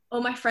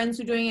all my friends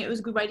were doing it. It was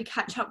a good way to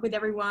catch up with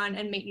everyone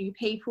and meet new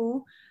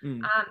people.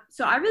 Mm.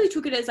 So I really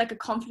took it as like a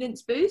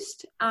confidence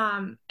boost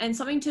and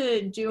something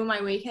to do on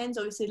my weekends,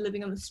 obviously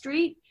living on the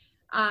street.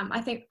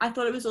 I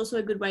thought it was also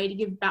a good way to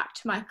give back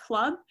to my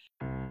club.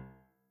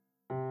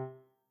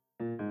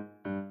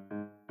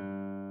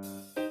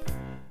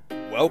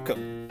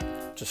 Welcome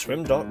to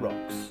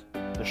Swim.Rocks,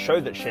 the show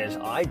that shares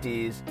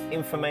ideas,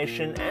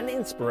 information and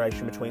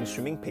inspiration between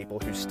swimming people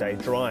who stay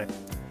dry.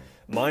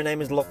 My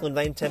name is Lachlan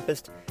Vane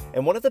Tempest,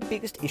 and one of the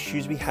biggest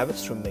issues we have at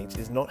swim meets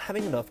is not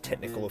having enough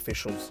technical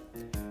officials.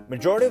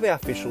 Majority of our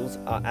officials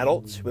are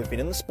adults who have been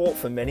in the sport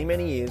for many,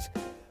 many years,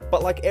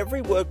 but like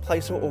every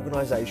workplace or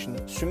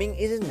organisation, swimming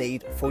is in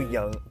need for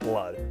young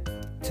blood.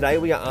 Today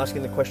we are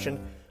asking the question,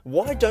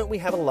 why don't we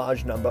have a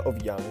large number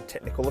of young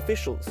technical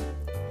officials?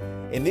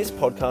 In this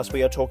podcast,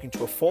 we are talking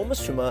to a former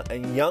swimmer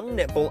and young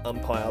netball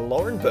umpire,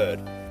 Lauren Bird,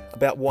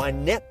 about why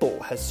netball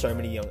has so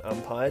many young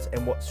umpires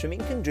and what swimming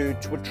can do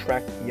to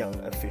attract young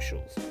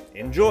officials.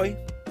 Enjoy!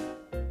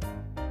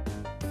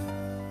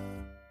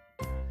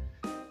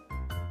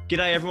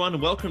 G'day everyone,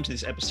 and welcome to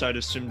this episode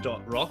of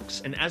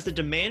Swim.Rocks. And as the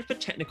demand for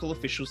technical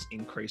officials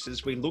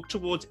increases, we look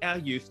towards our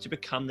youth to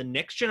become the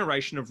next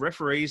generation of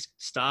referees,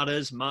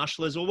 starters,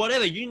 marshallers, or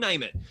whatever, you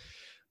name it.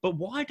 But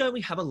why don't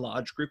we have a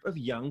large group of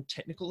young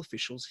technical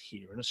officials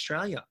here in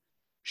Australia?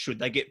 Should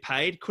they get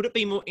paid? Could it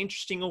be more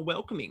interesting or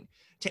welcoming?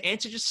 To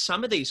answer just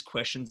some of these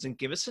questions and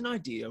give us an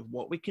idea of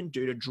what we can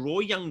do to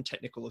draw young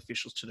technical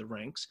officials to the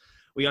ranks,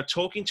 we are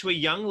talking to a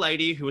young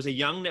lady who was a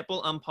young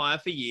netball umpire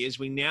for years.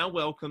 We now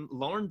welcome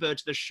Lauren Bird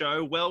to the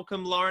show.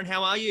 Welcome, Lauren.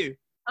 How are you?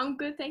 I'm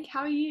good, thank you.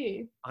 How are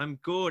you? I'm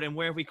good. And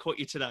where have we caught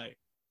you today?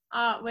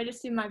 We're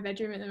just in my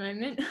bedroom at the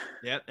moment.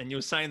 Yep, and you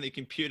were saying that your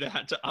computer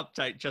had to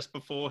update just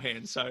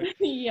beforehand, so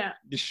yeah.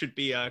 This should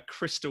be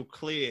crystal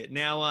clear.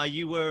 Now,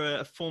 you were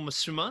a former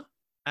swimmer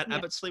at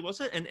Abbotsleigh,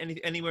 was it?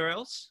 And anywhere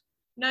else?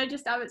 No,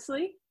 just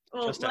Abbotsleigh.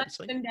 Well, just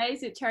Abbotsleigh? Some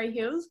days at Cherry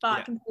Hills,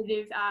 but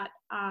competitive at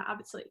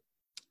Abbotsleigh.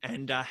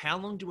 And how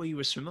long were you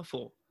a swimmer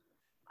for?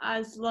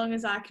 As long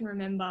as I can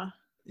remember.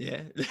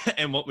 Yeah,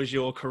 and what was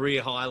your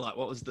career highlight?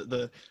 What was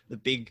the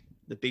big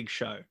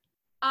show?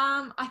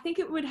 I think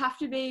it would have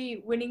to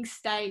be winning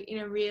state in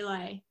a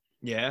relay.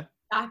 Yeah.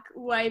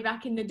 Way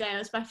back in the day. It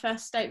was my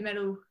first state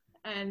medal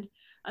and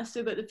I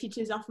still got the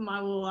pictures up on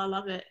my wall. I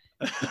love it.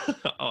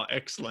 Oh,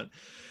 excellent.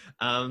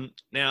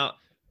 Now,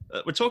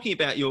 we're talking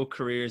about your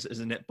careers as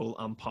a netball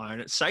umpire,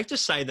 and it's safe to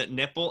say that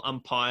netball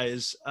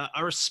umpires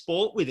are a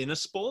sport within a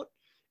sport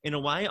in a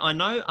way. I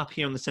know up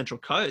here on the Central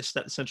Coast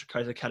that the Central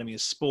Coast Academy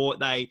of Sport,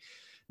 they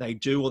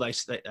do, or they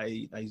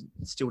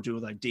still do, or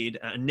they did,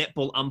 a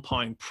netball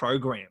umpiring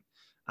program.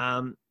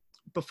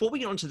 Before we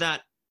get on to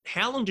that,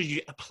 how long did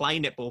you play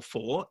netball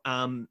for,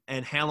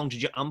 and how long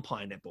did you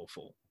umpire netball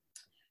for?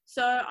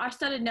 So I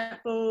started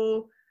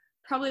netball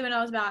probably when I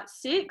was about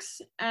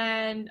 6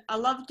 and I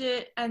loved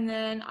it. And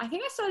then I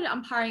think I started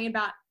umpiring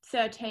about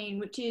 13,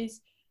 which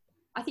is,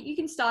 I think you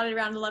can start at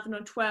around 11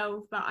 or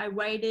 12, but I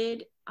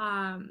waited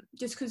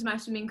just because my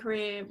swimming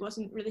career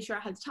wasn't really sure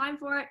I had time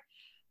for it.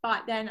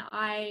 But then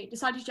I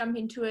decided to jump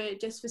into it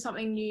just for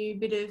something new,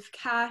 bit of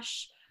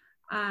cash.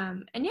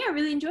 And yeah, I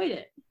really enjoyed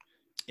it.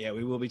 Yeah,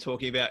 we will be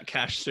talking about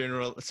cash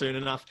soon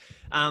enough.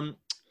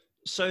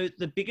 So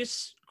the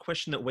biggest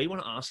question that we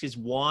want to ask is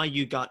why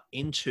you got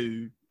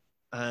into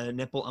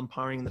netball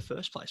umpiring in the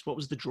first place. What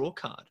was the draw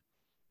card?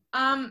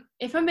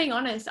 If I'm being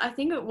honest, I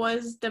think it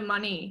was the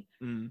money.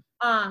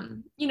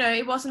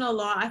 It wasn't a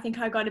lot. I think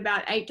I got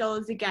about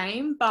 $8 a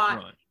game, but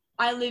right.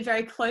 I live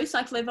very close.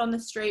 I live on the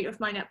street of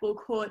my netball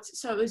courts.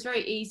 So it was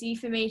very easy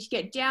for me to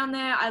get down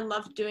there. I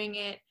loved doing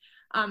it.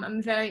 I'm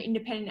a very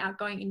independent,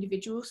 outgoing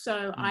individual.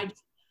 So I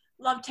just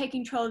loved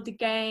taking control of the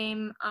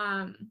game.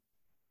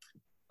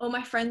 All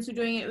my friends were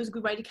doing it. It was a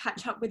good way to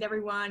catch up with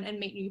everyone and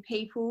meet new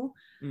people.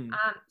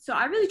 So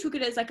I really took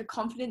it as like a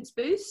confidence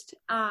boost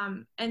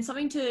and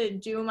something to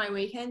do on my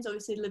weekends,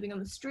 obviously living on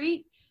the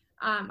street.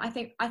 I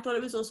thought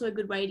it was also a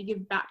good way to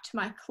give back to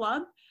my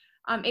club.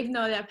 Even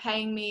though they're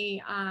paying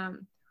me,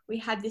 we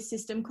had this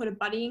system called a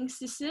buddying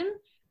system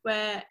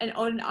where an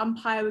older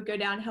umpire would go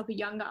down and help a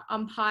younger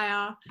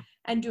umpire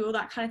and do all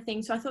that kind of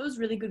thing. So I thought it was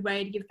a really good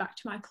way to give back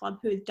to my club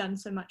who had done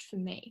so much for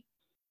me.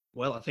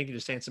 Well, I think you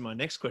just answered my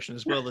next question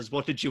as well, as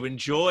what did you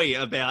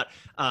enjoy about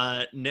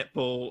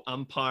netball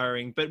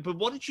umpiring? But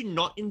what did you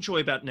not enjoy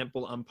about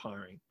netball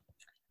umpiring?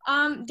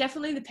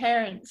 Definitely the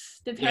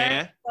parents. The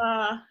parents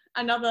are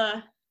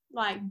another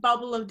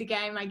bubble of the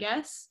game, I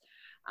guess.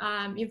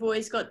 You've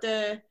always got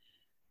the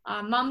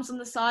mums on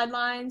the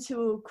sidelines who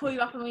will call you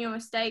up on your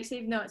mistakes,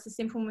 even though it's a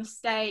simple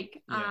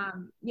mistake.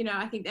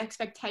 I think the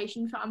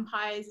expectation for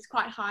umpires is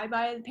quite high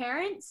by the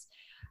parents.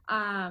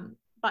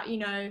 But,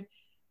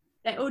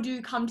 they all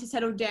do come to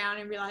settle down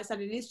and realise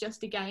that it is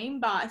just a game,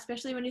 but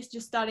especially when it's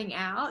just starting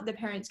out, the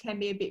parents can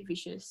be a bit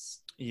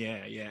vicious.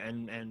 Yeah,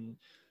 and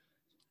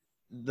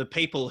the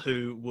people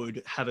who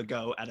would have a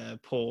go at a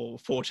poor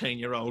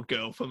 14-year-old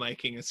girl for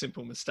making a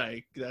simple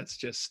mistake, that's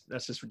just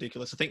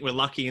ridiculous. I think we're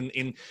lucky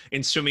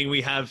in swimming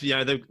we have,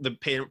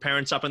 the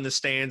parents up in the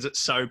stands at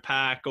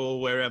SOPAC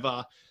or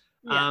wherever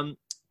Yeah.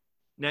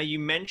 Now, you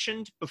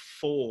mentioned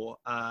before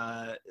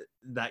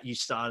that you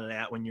started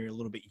out when you're a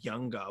little bit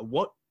younger.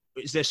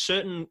 Is there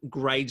certain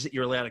grades that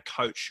you're allowed to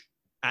coach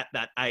at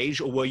that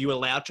age, or were you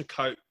allowed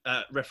to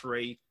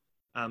referee,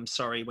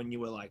 when you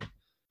were like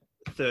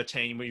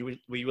 13,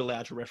 were you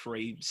allowed to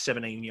referee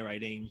 17-year,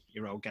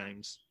 18-year-old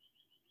games?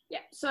 Yeah,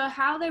 so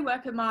how they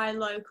work at my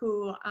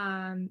local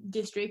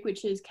district,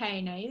 which is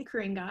KNA, the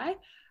Ku-ring-gai,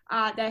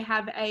 they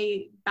have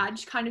a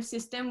badge kind of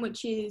system,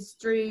 which is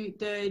through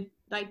the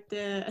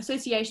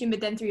association, but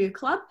then through your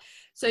club.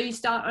 So you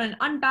start on an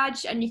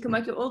unbadged and you can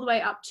work it all the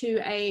way up to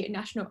a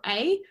national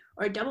A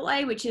or a double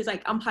A, which is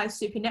like umpire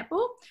super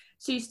netball.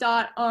 So you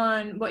start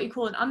on what you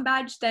call an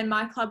unbadged, then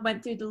my club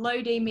went through the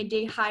low D, mid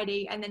D, high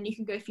D, and then you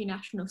can go for your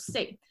national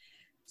C.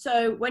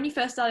 So when you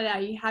first started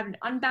out, you have an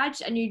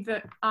unbadged and you'd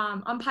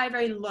umpire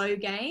very low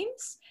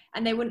games,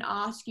 and they wouldn't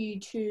ask you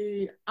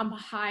to umpire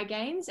high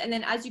games. And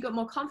then as you got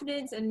more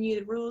confidence and knew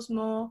the rules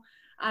more,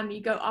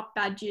 you go up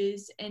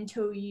badges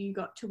until you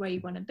got to where you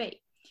want to be.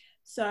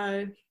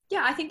 So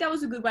yeah, I think that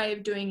was a good way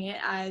of doing it,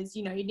 as,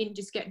 you know, you didn't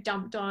just get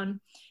dumped on,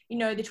 you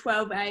know, the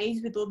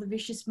 12As with all the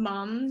vicious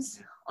mums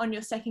on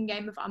your second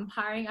game of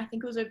umpiring. I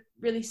think it was a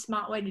really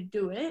smart way to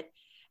do it.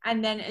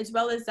 And then as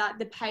well as that,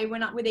 the pay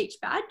went up with each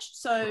badge.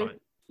 So, right,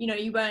 you know,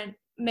 you weren't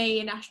me,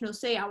 a national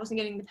C, I wasn't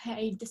getting the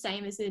paid the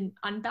same as an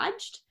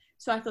unbadged.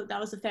 So I thought that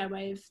was a fair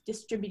way of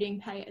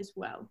distributing pay as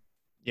well.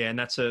 Yeah, and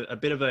that's a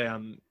bit of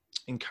a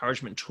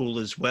encouragement tool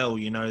as well.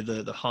 You know,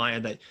 the higher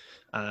that,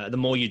 the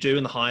more you do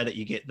and the higher that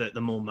you get,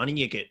 the more money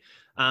you get.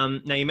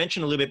 Now, you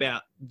mentioned a little bit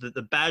about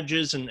the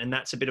badges, and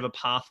that's a bit of a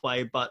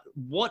pathway, but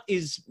what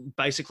is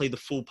basically the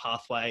full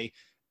pathway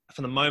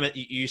from the moment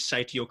you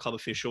say to your club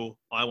official,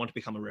 I want to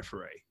become a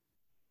referee?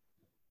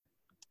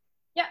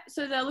 Yeah,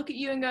 so they'll look at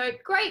you and go,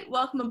 great,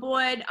 welcome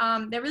aboard.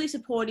 They're really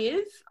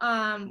supportive.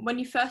 When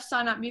you first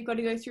sign up, you've got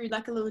to go through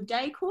like a little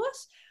day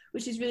course,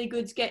 which is really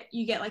good to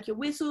you get like your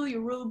whistle,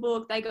 your rule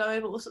book. They go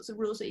over all sorts of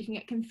rules that you can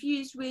get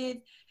confused with,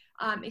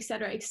 et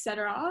cetera, et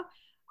cetera.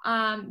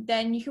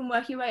 Then you can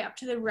work your way up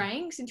to the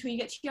ranks until you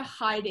get to your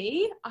high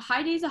D. A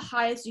high D is the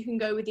highest you can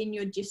go within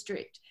your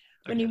district.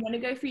 When you want to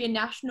go for your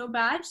national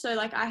badge, so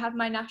like I have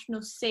my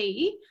national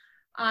C,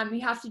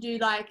 you have to do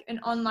like an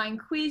online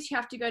quiz. You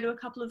have to go to a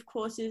couple of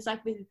courses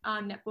like with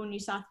Netball New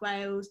South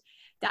Wales,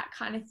 that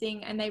kind of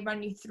thing, and they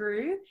run you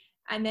through.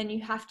 And then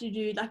you have to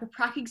do like a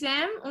prac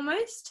exam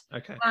almost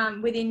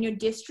within your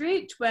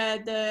district, where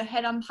the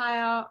head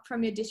umpire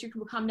from your district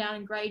will come down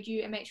and grade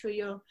you and make sure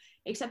you're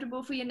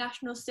acceptable for your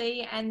national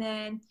C. And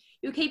then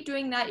you'll keep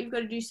doing that. You've got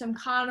to do some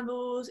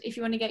carnivals if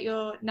you want to get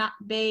your Nat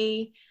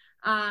B,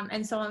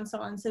 and so on and so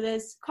on. So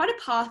there's quite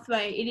a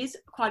pathway. It is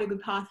quite a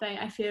good pathway,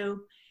 I feel,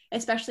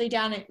 especially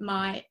down at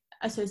my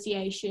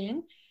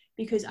association,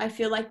 because I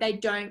feel like they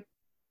don't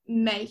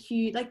make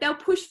you, like they'll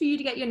push for you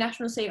to get your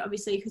national C,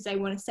 obviously, because they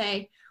want to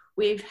say,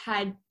 we've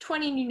had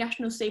 20 new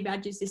national C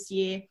badges this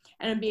year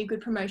and it'll be a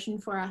good promotion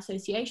for our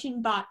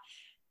association, but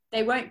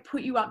they won't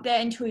put you up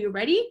there until you're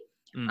ready,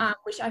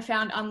 which I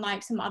found,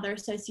 unlike some other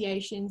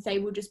associations, they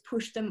will just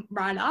push them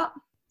right up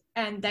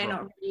and they're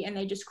not ready and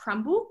they just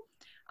crumble.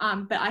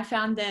 But I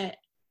found that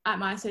at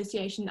my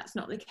association, that's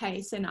not the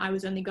case, and I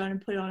was only going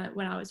to put on it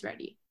when I was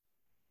ready.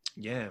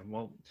 Yeah,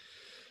 well,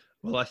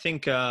 I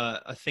think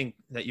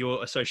that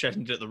your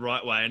association did it the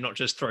right way and not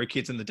just throw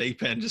kids in the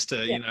deep end just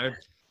to, you know,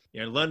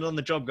 learn it on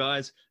the job,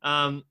 guys.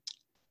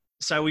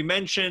 So we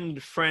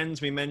mentioned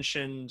friends, we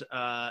mentioned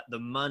the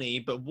money,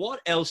 but what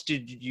else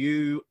did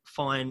you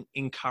find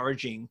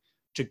encouraging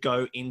to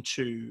go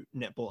into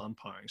netball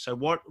umpiring? So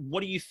what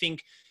do you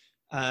think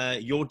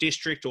your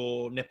district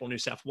or Netball New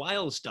South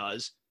Wales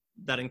does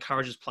that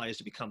encourages players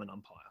to become an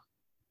umpire?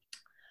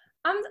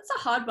 That's a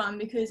hard one,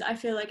 because I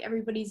feel like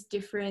everybody's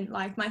different.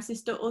 Like my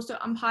sister also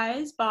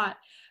umpires, but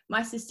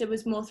my sister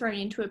was more thrown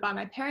into it by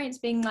my parents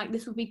being like,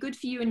 this will be good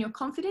for you and your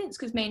confidence,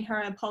 because me and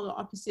her are polar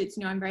opposites.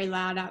 You know, I'm very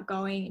loud,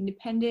 outgoing,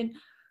 independent,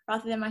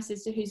 rather than my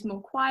sister who's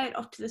more quiet,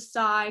 off to the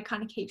side,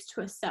 kind of keeps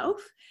to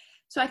herself.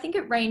 So I think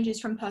it ranges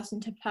from person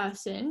to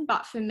person.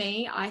 But for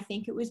me, I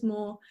think it was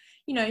more,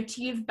 you know,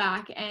 to give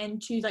back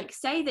and to like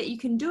say that you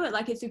can do it.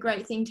 Like it's a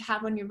great thing to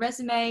have on your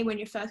resume when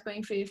you're first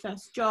going for your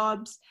first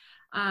jobs.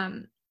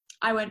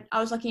 I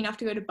was lucky enough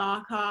to go to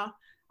Barker,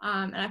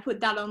 and I put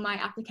that on my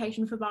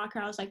application for Barker.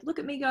 I was like, look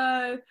at me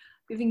go,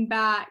 giving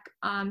back,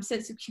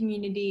 sense of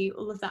community,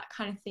 all of that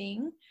kind of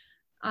thing.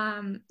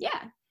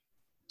 Yeah.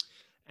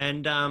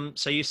 And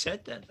so you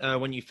said that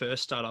when you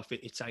first start off,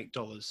 it's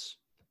 $8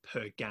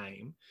 per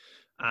game.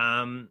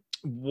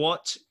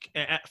 What,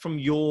 from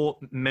your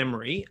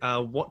memory,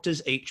 what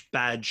does each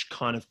badge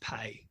kind of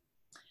pay?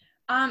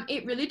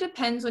 It really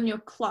depends on your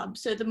club.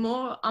 So the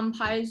more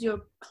umpires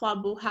your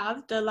club will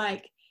have,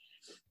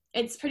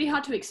 it's pretty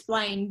hard to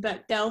explain,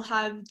 but they'll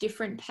have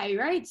different pay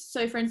rates.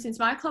 So for instance,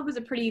 my club was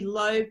a pretty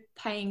low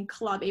paying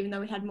club, even though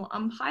we had more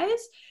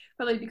umpires,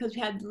 probably because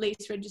we had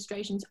least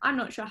registrations. I'm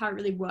not sure how it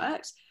really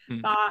worked,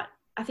 but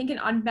I think an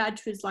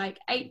unbadged was like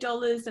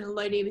 $8 and a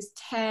low D was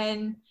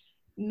 10,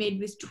 mid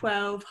was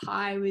 12,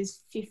 high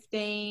was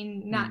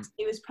 15, Nats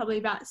it was probably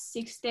about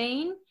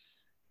 16.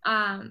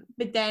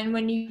 But then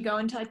when you go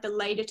into like the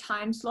later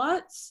time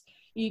slots,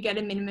 you get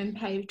a minimum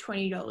pay of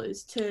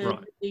 $20 to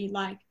really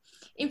like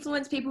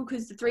influence people,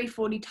 because the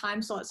 3:40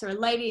 time slots are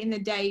later in the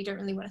day. You don't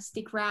really want to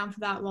stick around for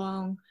that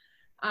long.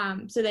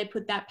 So they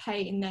put that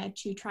pay in there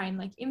to try and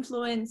like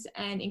influence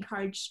and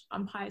encourage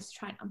umpires to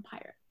try and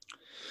umpire it.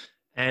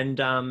 And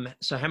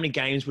so how many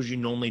games would you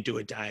normally do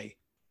a day?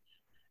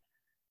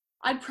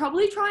 I'd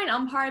probably try and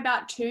umpire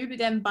about 2, but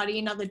then buddy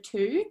another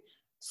 2.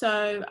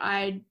 So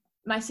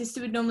my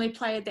sister would normally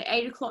play at the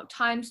 8 o'clock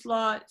time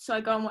slot. So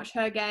I go and watch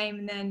her game,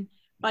 and then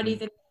buddy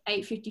the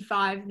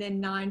 8:55,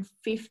 then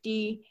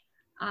 9:50.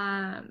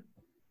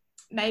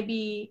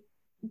 Maybe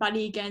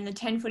buddy again the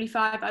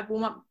 10:45. I'd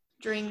warm up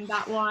during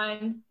that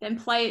one, then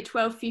play at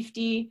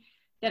 12:50,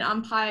 then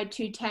umpire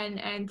 2:10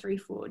 and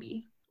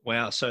 3:40.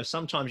 Wow. So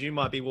sometimes you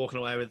might be walking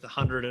away with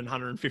 $100 and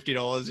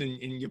 $150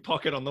 in your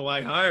pocket on the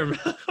way home.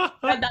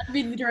 That'd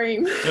be the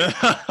dream.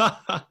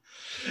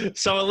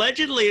 So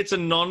allegedly it's a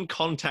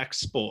non-contact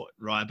sport,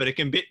 right? But it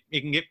can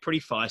get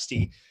pretty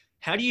feisty.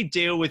 How do you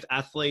deal with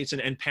athletes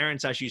and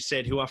parents, as you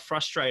said, who are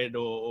frustrated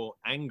or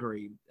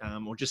angry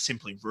or just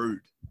simply rude?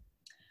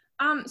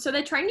 So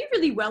they train you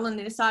really well in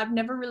this. I've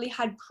never really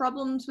had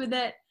problems with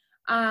it.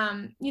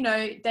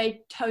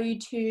 They tell you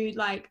to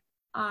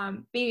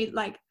be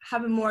like,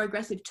 have a more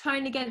aggressive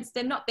tone against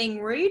them, not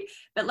being rude,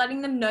 but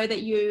letting them know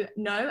that you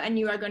know and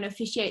you are going to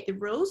officiate the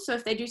rules. So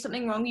if they do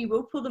something wrong, you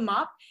will pull them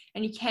up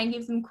and you can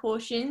give them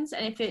cautions.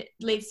 And if it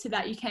leads to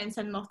that, you can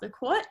send them off the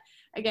court.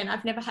 Again,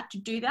 I've never had to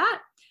do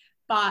that,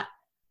 but,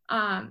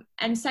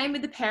 and same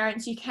with the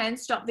parents, you can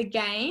stop the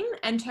game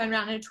and turn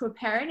around to a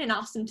parent and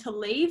ask them to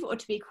leave or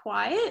to be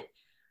quiet,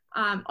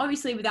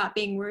 obviously without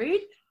being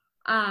rude.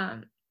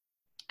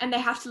 And they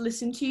have to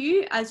listen to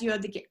you as you're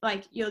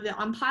the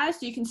umpire,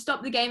 so you can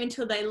stop the game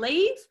until they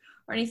leave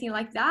or anything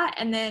like that.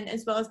 And then,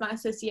 as well as my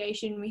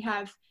association, we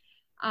have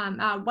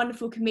our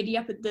wonderful committee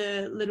up at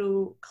the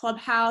little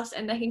clubhouse,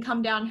 and they can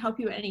come down and help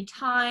you at any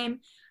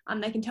time.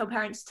 They can tell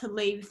parents to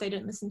leave if they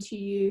don't listen to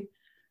you.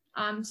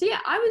 So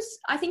yeah,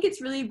 I think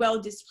it's really well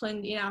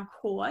disciplined in our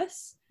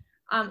course.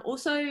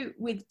 Also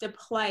with the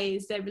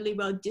players, they're really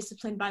well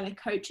disciplined by their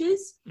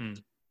coaches.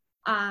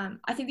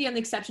 I think the only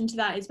exception to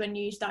that is when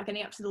you start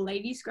getting up to the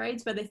ladies'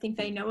 grades where they think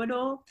they know it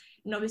all.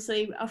 And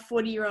obviously a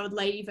 40-year-old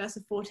lady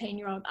versus a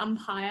 14-year-old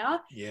umpire,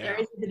 there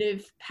is a bit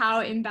of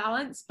power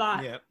imbalance,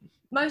 but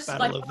most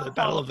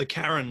battle of the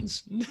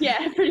Karens.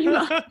 Yeah, pretty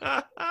much.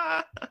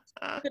 But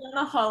on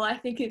the whole, I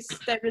think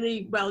they're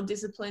really well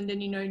disciplined,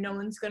 and no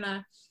one's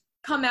gonna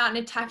come out and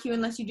attack you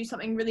unless you do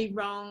something really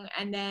wrong.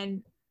 And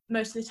then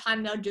most of the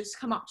time they'll just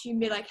come up to you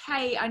and be like,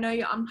 hey, I know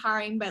you're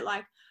umpiring, but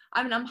like,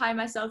 I'm an umpire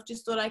myself,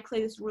 just thought I'd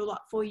clear this rule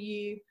up for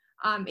you.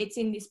 It's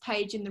in this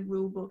page in the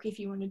rule book if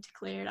you wanted to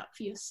clear it up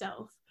for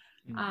yourself.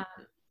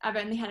 I've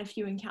only had a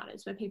few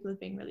encounters where people have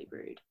been really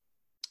rude.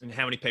 And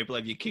how many people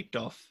have you kicked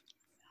off?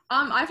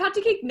 I've had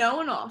to kick no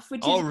one off,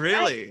 which is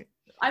really? Great.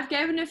 I've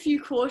given a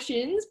few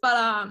cautions,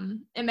 but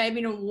it may have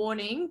been a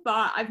warning,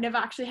 but I've never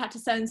actually had to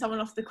send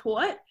someone off the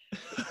court.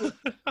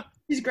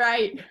 It's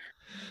great.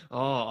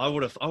 Oh, I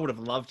would have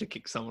loved to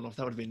kick someone off.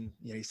 That would have been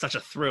such a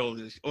thrill.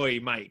 Oi,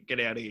 mate, get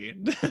out of here.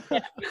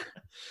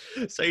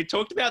 Yeah. So you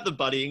talked about the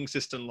buddying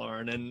system,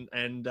 Lauren,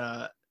 and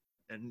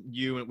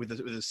you went with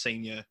a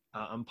senior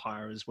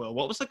umpire as well.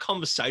 What was the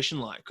conversation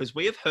like? Because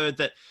we have heard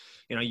that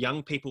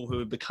young people who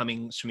are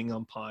becoming swimming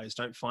umpires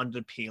don't find it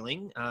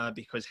appealing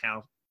because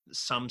how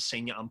some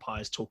senior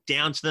umpires talk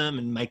down to them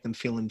and make them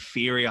feel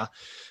inferior.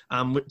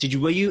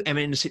 Were you ever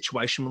in a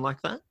situation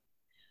like that?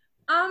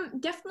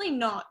 Definitely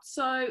not.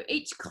 So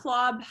each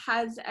club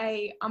has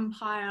a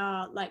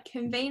umpire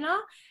convener,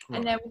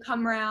 and they will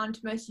come around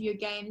to most of your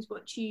games,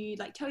 watch you,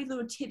 tell you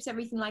little tips,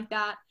 everything like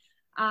that.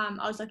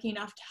 I was lucky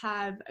enough to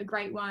have a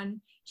great one.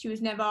 She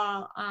was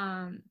never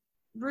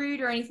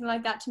rude or anything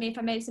like that to me. If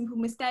I made a simple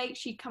mistake,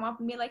 she'd come up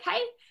and be like,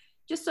 hey,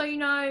 just so you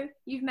know,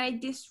 you've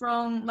made this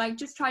wrong.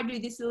 Just try to do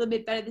this a little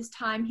bit better this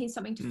time. Here's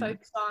something to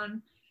focus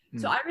on.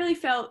 So I really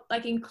felt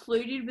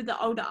included with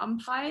the older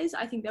umpires.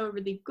 I think they were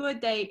really good.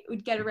 They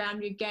would get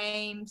around your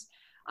games,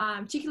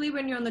 particularly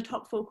when you're on the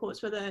top 4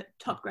 courts where the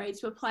top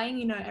grades were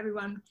playing.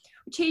 Everyone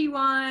would cheer you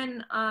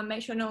on,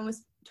 make sure no one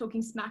was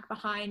talking smack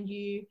behind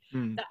you,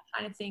 that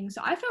kind of thing.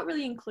 So I felt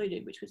really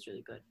included, which was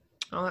really good.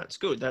 Oh, that's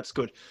good. That's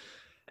good.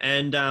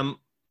 And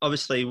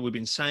obviously we've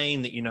been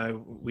saying that,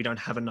 we don't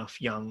have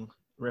enough young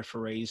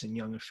referees and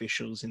young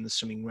officials in the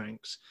swimming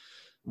ranks.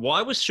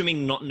 Why was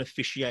swimming not an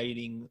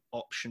officiating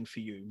option for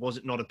you? Was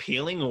it not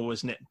appealing, or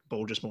was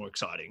netball just more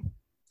exciting?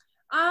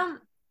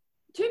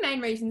 2 main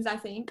reasons, I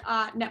think.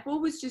 Netball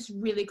was just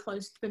really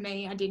close for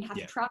me. I didn't have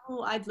to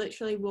travel. I'd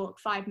literally walk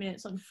 5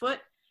 minutes on foot.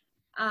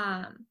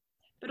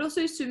 But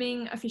also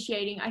swimming,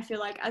 officiating, I feel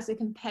like as a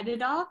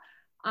competitor,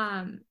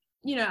 I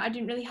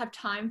didn't really have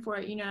time for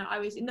it. I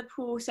was in the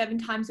pool 7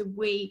 times a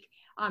week,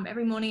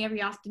 every morning,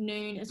 every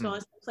afternoon, as well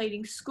as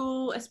completing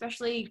school,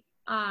 especially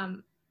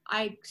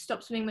I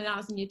stopped swimming when I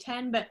was in year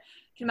 10, but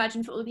you can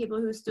imagine for all the people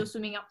who are still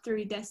swimming up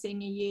through their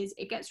senior years,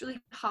 it gets really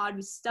hard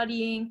with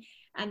studying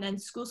and then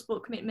school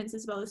sport commitments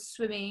as well as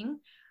swimming.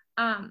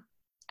 And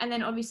And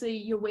then obviously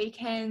your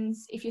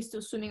weekends, if you're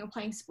still swimming or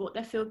playing sport,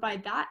 they're filled by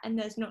that. And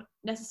there's not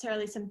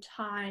necessarily some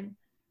time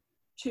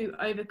to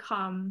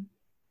overcome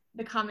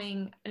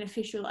becoming an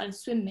official at a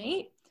swim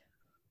meet.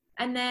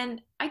 And then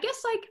I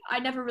guess like I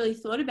never really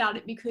thought about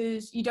it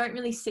because you don't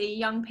really see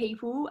young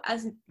people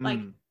as like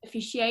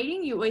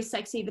officiating. You always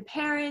like see the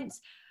parents.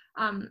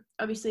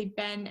 Obviously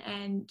Ben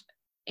and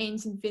Ian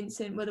and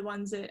Vincent were the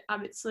ones at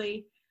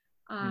Abbottsley.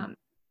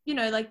 You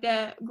know, like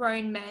they're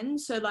grown men.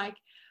 So like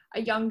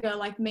a young girl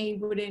like me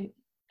wouldn't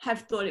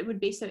have thought it would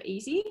be so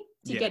easy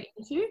to get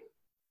into.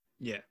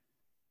 Yeah.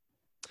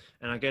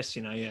 And I guess,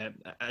 you know, yeah,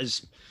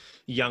 as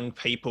young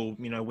people,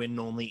 you know, we're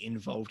normally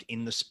involved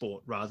in the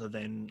sport rather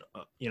than,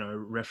 you know,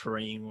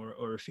 refereeing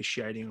or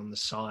officiating on the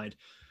side.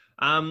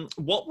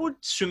 What would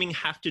swimming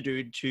have to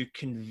do to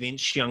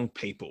convince young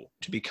people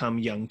to become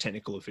young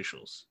technical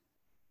officials?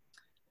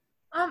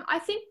 I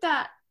think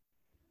that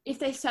if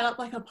they set up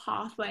like a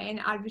pathway and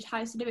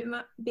advertise it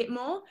a bit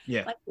more,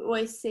 like we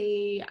always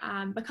see,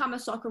 become a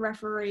soccer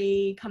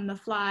referee, become the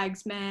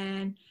flags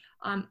man,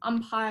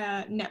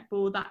 umpire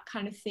netball, that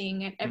kind of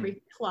thing at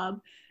every club.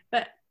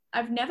 But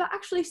I've never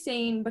actually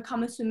seen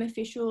become a swim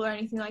official or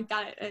anything like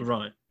that at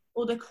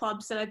all the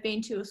clubs that I've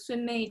been to, or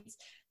swim meets,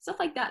 stuff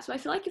like that. So I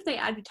feel like if they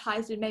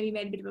advertised it, maybe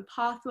made a bit of a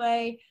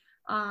pathway,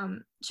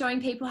 showing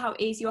people how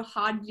easy or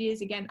hard it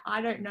is. Again,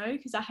 I don't know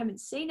because I haven't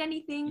seen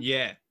anything.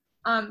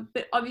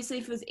 But obviously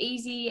if it was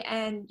easy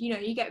and, you know,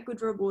 you get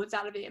good rewards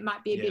out of it, it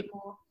might be a bit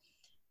more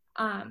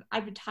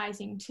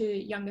advertising to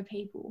younger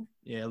people.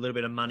 Yeah, a little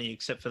bit of money,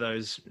 except for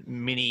those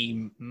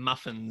mini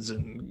muffins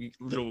and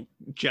little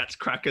Jats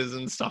crackers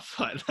and stuff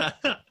like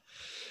that.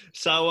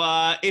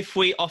 So if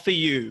we offer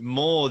you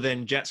more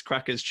than Jats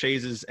crackers,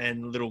 cheeses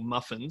and little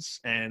muffins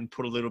and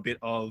put a little bit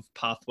of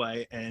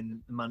pathway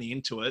and money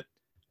into it,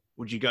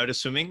 would you go to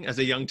swimming as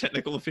a young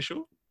technical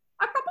official?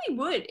 I probably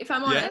would, if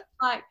I'm honest.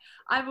 Like,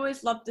 I've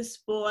always loved the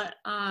sport.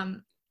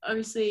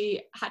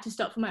 Obviously had to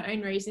stop for my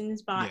own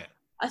reasons, but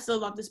I still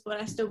love the sport.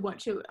 I still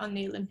watch it on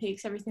the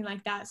Olympics, everything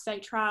like that,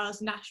 state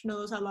trials,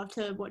 nationals. I love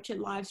to watch it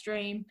live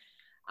stream,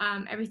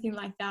 everything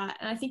like that.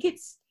 And I think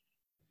it's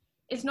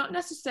not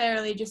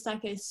necessarily just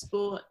like a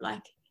sport,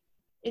 like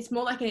it's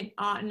more like an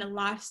art and a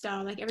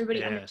lifestyle. Like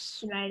everybody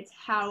underestimates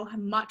how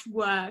much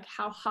work,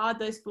 how hard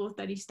those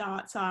 4:30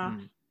 starts are.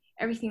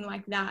 Everything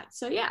like that.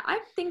 So yeah, I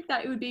think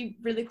that it would be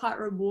really quite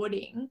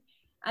rewarding.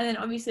 And then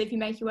obviously if you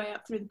make your way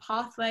up through the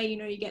pathway, you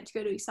know, you get to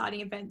go to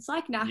exciting events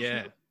like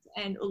nationals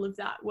and all of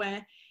that,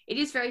 where it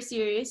is very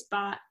serious,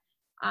 but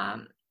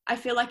I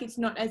feel like it's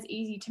not as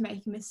easy to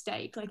make a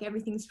mistake. Like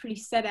everything's pretty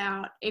set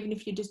out, even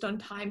if you're just on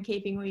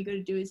timekeeping, all you got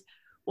to do is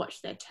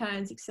watch their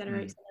turns,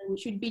 etc.,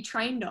 which you'd be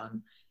trained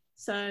on.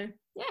 So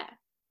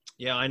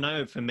yeah, I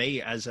know for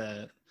me as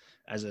a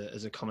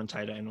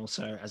commentator and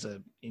also as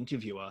a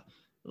interviewer,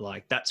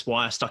 like that's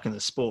why I stuck in the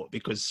sport,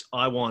 because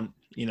I want,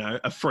 you know,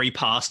 a free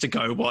pass to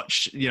go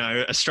watch, you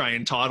know,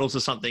 Australian titles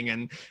or something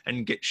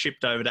and get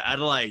shipped over to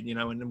Adelaide, you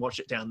know, and watch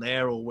it down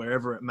there or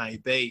wherever it may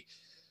be.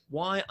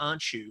 Why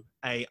aren't you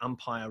a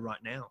umpire right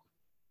now?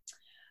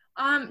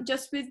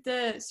 Just with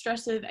the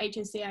stress of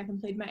HSC, I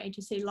completed my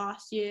HSC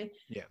last year.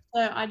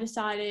 So I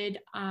decided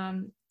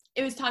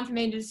it was time for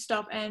me to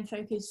stop and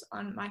focus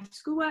on my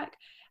schoolwork.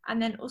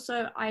 And then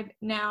also I've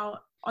now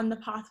on the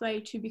pathway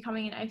to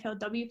becoming an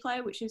AFLW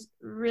player, which is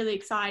really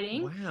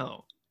exciting.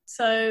 Wow.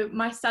 So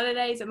my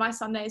Saturdays and my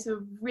Sundays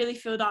were really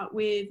filled up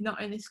with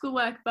not only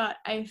schoolwork, but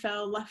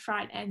AFL left,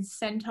 right and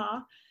centre.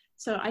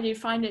 So I do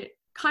find it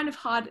kind of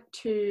hard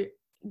to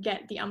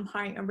get the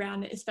umpiring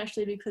around it,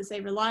 especially because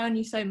they rely on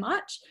you so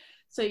much.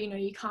 So, you know,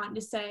 you can't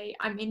just say,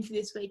 I'm in for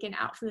this week and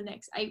out for the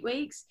next 8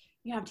 weeks.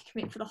 You have to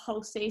commit for the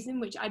whole season,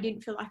 which I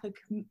didn't feel like I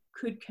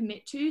could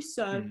commit to.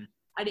 So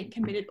I didn't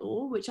commit at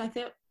all, which I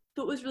thought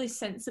was really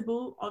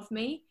sensible of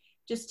me,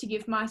 just to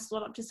give my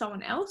slot up to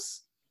someone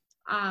else.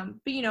 But,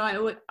 you know,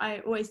 I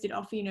always did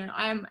offer, you know,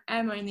 I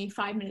am only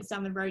 5 minutes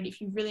down the road. If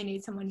you really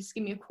need someone, just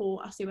give me a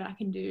call. I'll see what I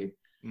can do.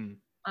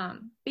 But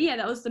yeah,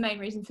 that was the main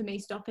reason for me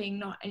stopping,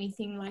 not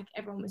anything like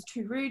everyone was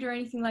too rude or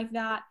anything like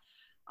that.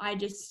 I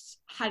just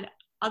had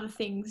other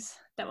things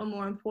that were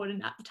more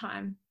important at the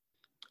time.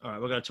 All right,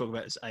 we're going to talk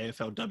about this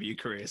AFLW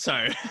career.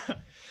 So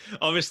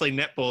obviously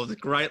netball is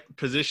great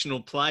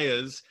positional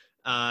players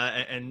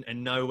and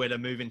know where to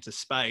move into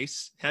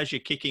space. How's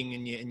your kicking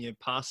and your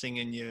passing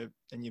and your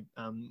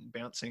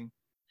bouncing?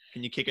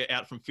 Can you kick it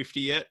out from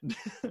 50 yet?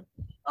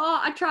 Oh,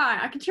 I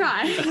can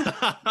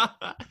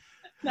try.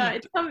 No,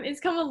 it's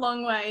come a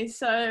long way.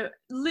 So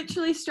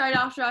literally straight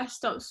after I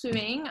stopped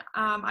swimming,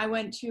 I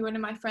went to one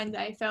of my friend's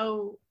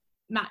AFL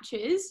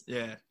matches.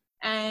 Yeah.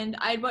 And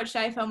I'd watched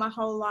AFL my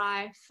whole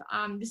life.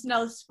 Just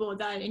another sport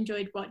that I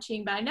enjoyed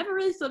watching, but I never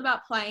really thought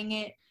about playing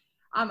it.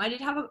 I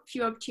did have a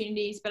few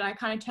opportunities, but I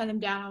kind of turned them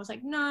down. I was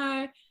like,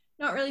 no,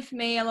 not really for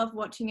me. I love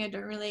watching it.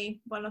 Don't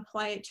really want to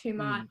play it too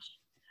much.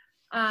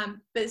 But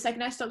the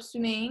second I stopped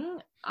swimming,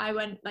 I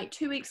went like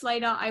 2 weeks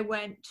later, I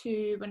went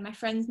to one of my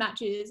friend's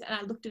matches and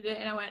I looked at it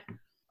and I went,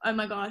 oh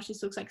my gosh,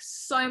 this looks like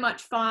so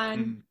much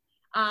fun.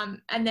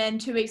 And then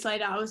 2 weeks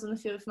later, I was on the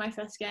field for my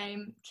first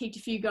game, kicked a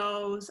few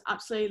goals,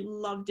 absolutely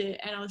loved it.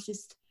 And I was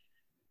just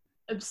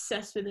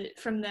obsessed with it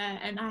from there.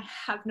 And I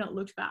have not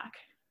looked back.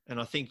 And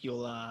I think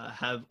you'll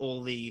have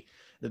all the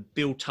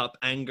built-up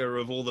anger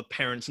of all the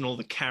parents and all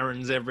the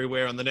Karens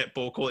everywhere on the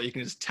netball court. You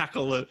can just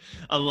tackle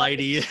a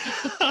lady.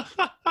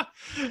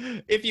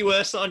 If you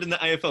were signed in the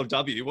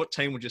AFLW, what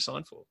team would you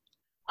sign for?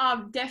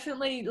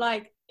 Definitely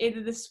like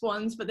either the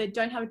Swans, but they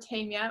don't have a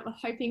team yet. We're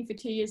hoping for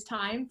 2 years'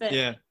 time. But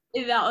yeah,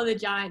 either that or the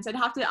Giants. I'd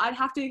have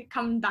to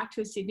come back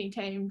to a Sydney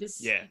team.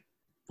 Just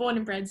born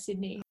and bred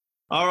Sydney.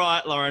 All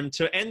right, Lauren,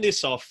 to end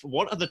this off,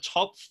 what are the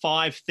top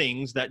 5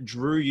 things that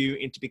drew you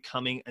into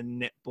becoming a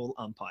netball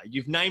umpire?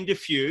 You've named a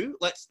few.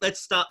 Let's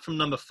start from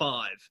number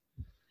 5.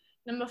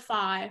 Number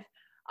 5,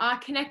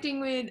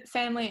 connecting with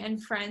family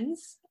and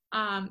friends.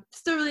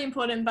 Still really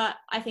important, but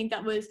I think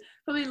that was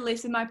probably the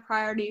least of my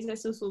priorities. I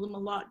still saw them a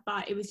lot,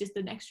 but it was just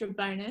an extra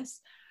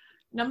bonus.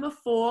 Number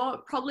 4,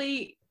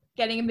 probably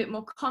getting a bit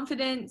more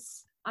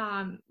confidence,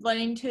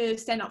 learning to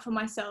stand up for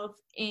myself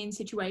in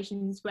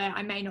situations where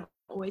I may not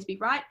always be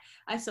right.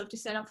 I still have to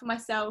stand up for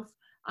myself,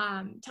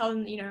 tell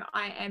them,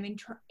 I am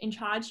in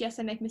charge. Yes,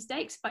 I make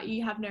mistakes, but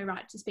you have no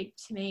right to speak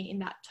to me in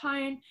that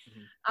tone.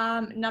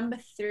 Number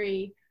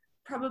 3,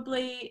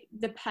 probably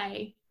the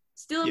pay.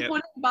 Still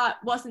important,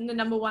 but wasn't the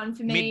number 1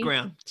 for me.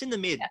 Mid-ground. It's in the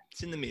mid. Yeah.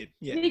 It's in the mid.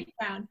 Yeah.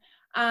 Mid-ground.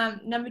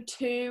 Number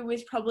 2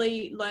 was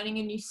probably learning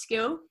a new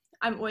skill.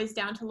 I'm always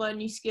down to learn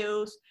new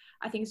skills.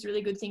 I think it's a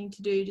really good thing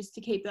to do just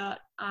to keep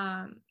that,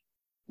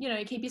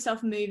 keep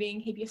yourself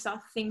moving, keep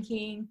yourself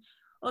thinking,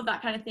 all of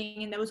that kind of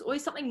thing. And there was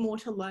always something more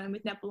to learn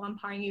with netball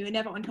umpiring. You were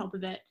never on top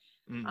of it.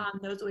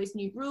 There was always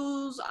new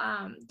rules,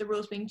 the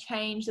rules being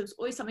changed. There was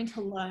always something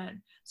to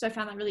learn. So I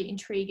found that really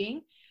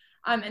intriguing.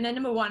 And then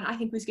number 1, I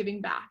think, was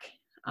giving back.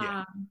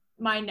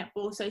 My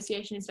netball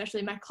association,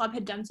 especially my club,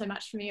 had done so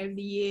much for me over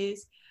the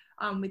years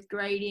with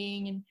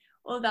grading and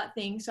all of that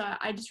thing. So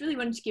I just really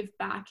wanted to give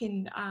back.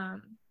 And,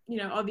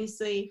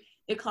 obviously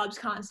the clubs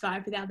can't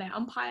survive without their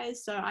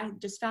umpires. So I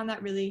just found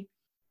that really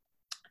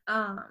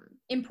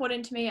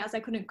important to me, as I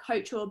couldn't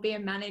coach or be a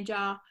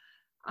manager.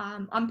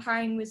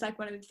 Umpiring was like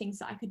one of the things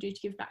that I could do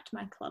to give back to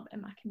my club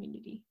and my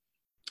community.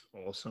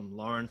 Awesome.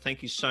 Lauren,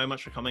 thank you so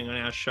much for coming on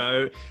our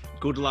show.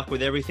 Good luck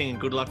with everything and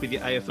good luck with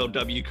your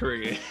AFLW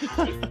career.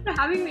 Thanks for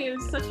having me. It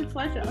was such a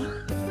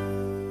pleasure.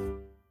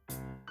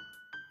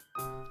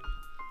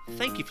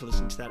 Thank you for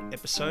listening to that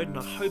episode, and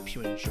I hope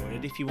you enjoyed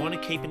it. If you want to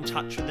keep in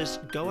touch with us,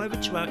 go over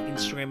to our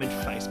Instagram and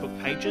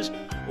Facebook pages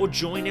or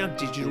join our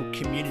digital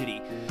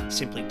community.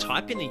 Simply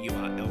type in the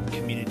URL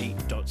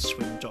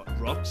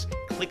community.swim.rocks,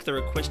 click the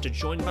request to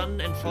join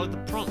button and follow the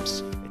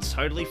prompts. It's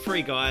totally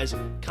free, guys.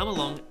 Come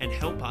along and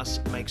help us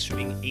make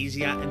swimming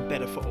easier and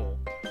better for all.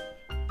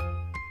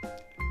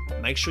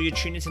 Make sure you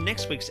tune into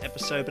next week's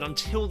episode, but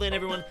until then,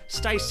 everyone,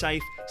 stay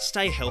safe,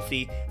 stay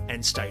healthy,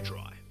 and stay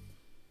dry.